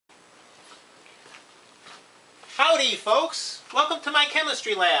Howdy folks! Welcome to my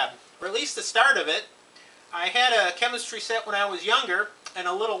chemistry lab, or at least the start of it. I had a chemistry set when I was younger and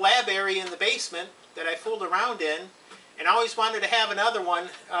a little lab area in the basement that I fooled around in, and I always wanted to have another one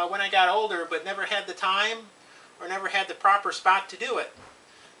when I got older, but never had the time or never had the proper spot to do it.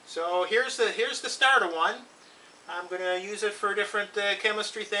 So here's the starter one. I'm going to use it for different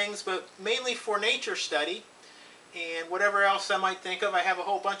chemistry things, but mainly for nature study and whatever else I might think of. I have a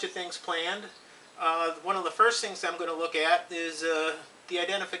whole bunch of things planned. One of the first things I'm going to look at is the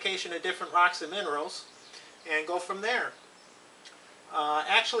identification of different rocks and minerals, and go from there.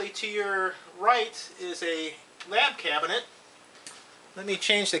 Actually, to your right is a lab cabinet. Let me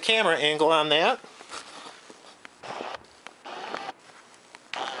change the camera angle on that.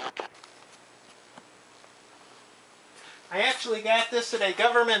 I actually got this at a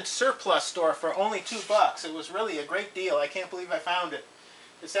government surplus store for only $2. It was really a great deal. I can't believe I found it.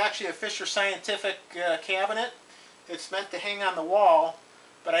 It's actually a Fisher Scientific cabinet. It's meant to hang on the wall,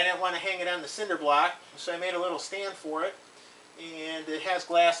 but I didn't want to hang it on the cinder block, so I made a little stand for it. And it has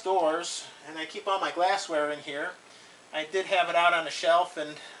glass doors, and I keep all my glassware in here. I did have it out on a shelf, and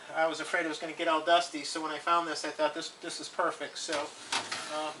I was afraid it was going to get all dusty, so when I found this, I thought this is perfect. So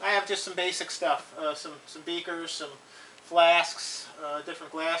I have just some basic stuff, some beakers, some flasks,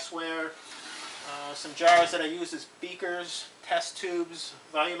 different glassware, some jars that I use as beakers, test tubes,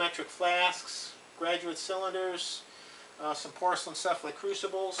 volumetric flasks, graduate cylinders, some porcelain stuff like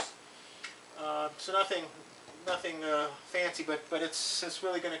crucibles. So nothing fancy, but it's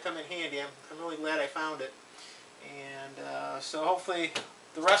really going to come in handy. I'm really glad I found it. And so hopefully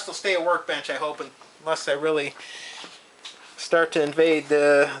the rest will stay a workbench, I hope, unless I really start to invade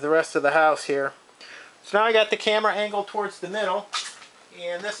the rest of the house here. So now I got the camera angled towards the middle,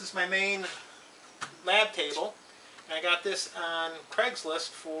 and this is my main lab table. And I got this on Craigslist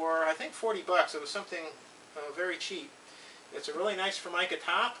for, I think, $40. It was something very cheap. It's a really nice Formica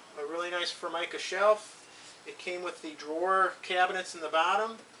top, a really nice Formica shelf. It came with the drawer cabinets in the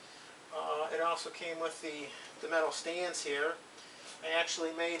bottom. It also came with the metal stands here. I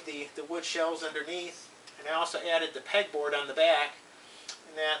actually made the wood shelves underneath, and I also added the pegboard on the back,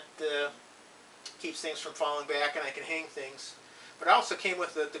 and that keeps things from falling back, and I can hang things. But it also came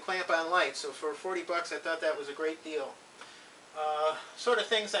with the clamp-on light, so for $40 I thought that was a great deal. Sort of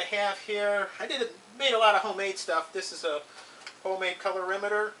things I have here, made a lot of homemade stuff. This is a homemade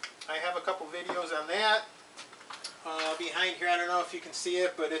colorimeter. I have a couple videos on that. Behind here, I don't know if you can see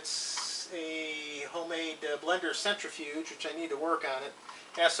it, but it's a homemade blender centrifuge, which I need to work on it.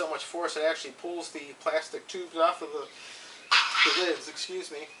 It has so much force it actually pulls the plastic tubes off of the lids, excuse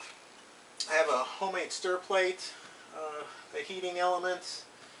me. I have a homemade stir plate, a heating element,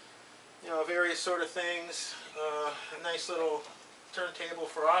 various sort of things, a nice little turntable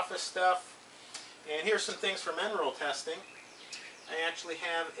for office stuff, and here's some things for mineral testing. I actually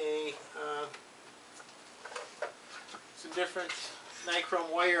have some different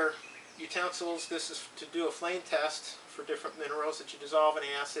nichrome wire utensils. This is to do a flame test for different minerals that you dissolve in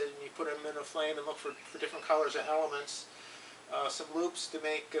acid, and you put them in a flame and look for different colors of elements. Some loops to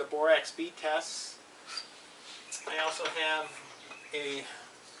make borax bead tests. I also have a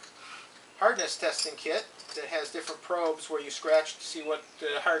hardness testing kit that has different probes where you scratch to see what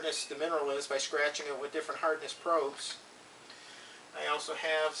hardness the mineral is by scratching it with different hardness probes. I also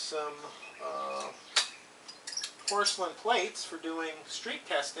have some porcelain plates for doing streak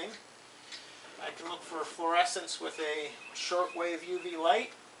testing. I can look for fluorescence with a shortwave UV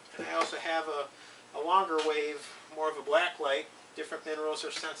light, and I also have a longer wave, more of a black light. Different minerals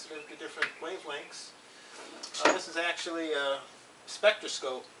are sensitive to different wavelengths. This is actually a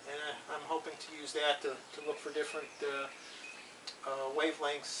spectroscope, and I'm hoping to use that to look for different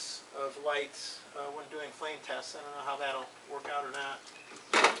wavelengths of light when doing flame tests. I don't know how that'll work out or not.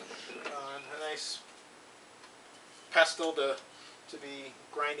 A nice pestle to be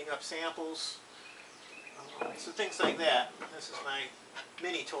grinding up samples. So things like that. This is my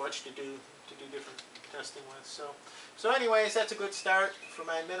mini torch to do different testing with. So anyways, that's a good start for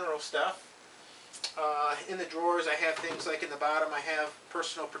my mineral stuff. In the drawers I have things like in the bottom I have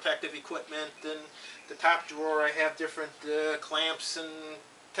personal protective equipment, and the top drawer I have different clamps and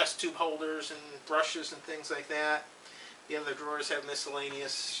test tube holders and brushes and things like that. The other drawers have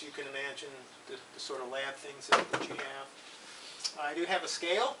miscellaneous, you can imagine, the sort of lab things that you have. I do have a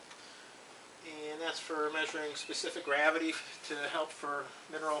scale, and that's for measuring specific gravity to help for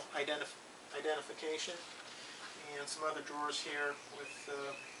mineral identification. And some other drawers here with,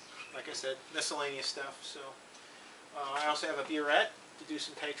 like I said, miscellaneous stuff. So I also have a burette to do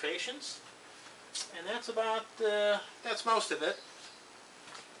some titrations, and that's most of it.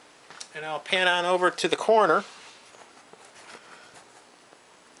 And I'll pan on over to the corner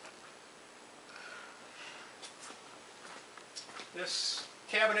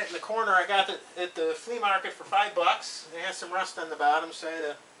cabinet in the corner I got at the flea market for $5. It has some rust on the bottom, so I had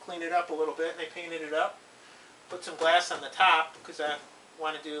to clean it up a little bit, and I painted it up. Put some glass on the top because I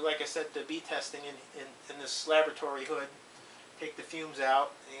want to do, like I said, the bee testing in this laboratory hood. Take the fumes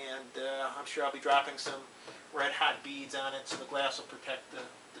out, and I'm sure I'll be dropping some red hot beads on it so the glass will protect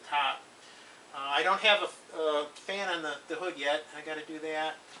the top. I don't have a fan on the hood yet. I got to do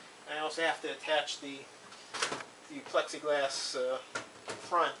that. I also have to attach the plexiglass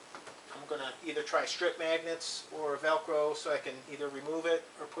front. I'm going to either try strip magnets or Velcro so I can either remove it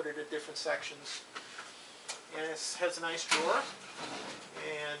or put it in different sections. And it has a nice drawer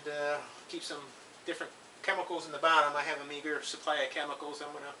and keep some different chemicals in the bottom. I have a meager supply of chemicals.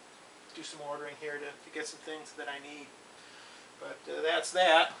 I'm going to do some ordering here to get some things that I need. But that's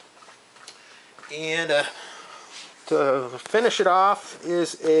that. And to finish it off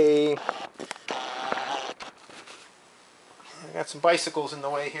is I got some bicycles in the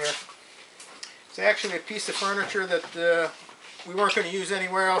way here. It's actually a piece of furniture that we weren't going to use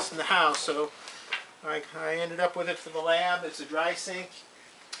anywhere else in the house, so I ended up with it for the lab. It's a dry sink,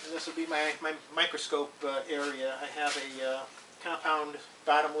 and this will be my microscope area. I have a compound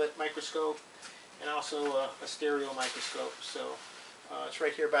bottom-lit microscope and also a stereo microscope. So it's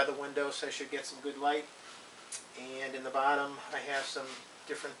right here by the window, so I should get some good light. And in the bottom I have some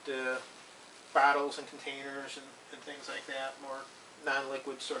different bottles and containers and things like that, more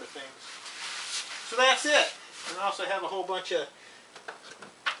non-liquid sort of things. So that's it. And I also have a whole bunch of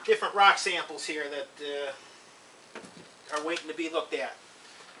different rock samples here that are waiting to be looked at.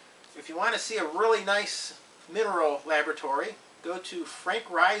 If you want to see a really nice mineral laboratory, go to Frank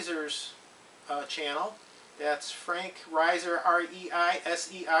Reiser's channel. That's Frank Reiser,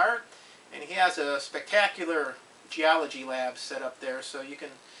 R-E-I-S-E-R, and he has a spectacular geology lab set up there, so you can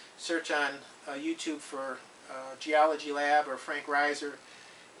search on YouTube for Geology Lab or Frank Reiser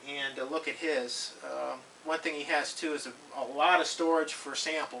and look at his. One thing he has too is a lot of storage for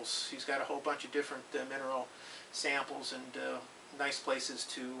samples. He's got a whole bunch of different mineral samples and nice places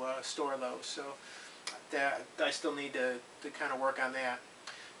to store those. So I still need to kind of work on that.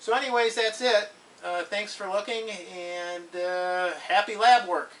 So anyways, that's it. Thanks for looking, and happy lab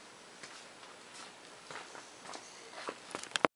work.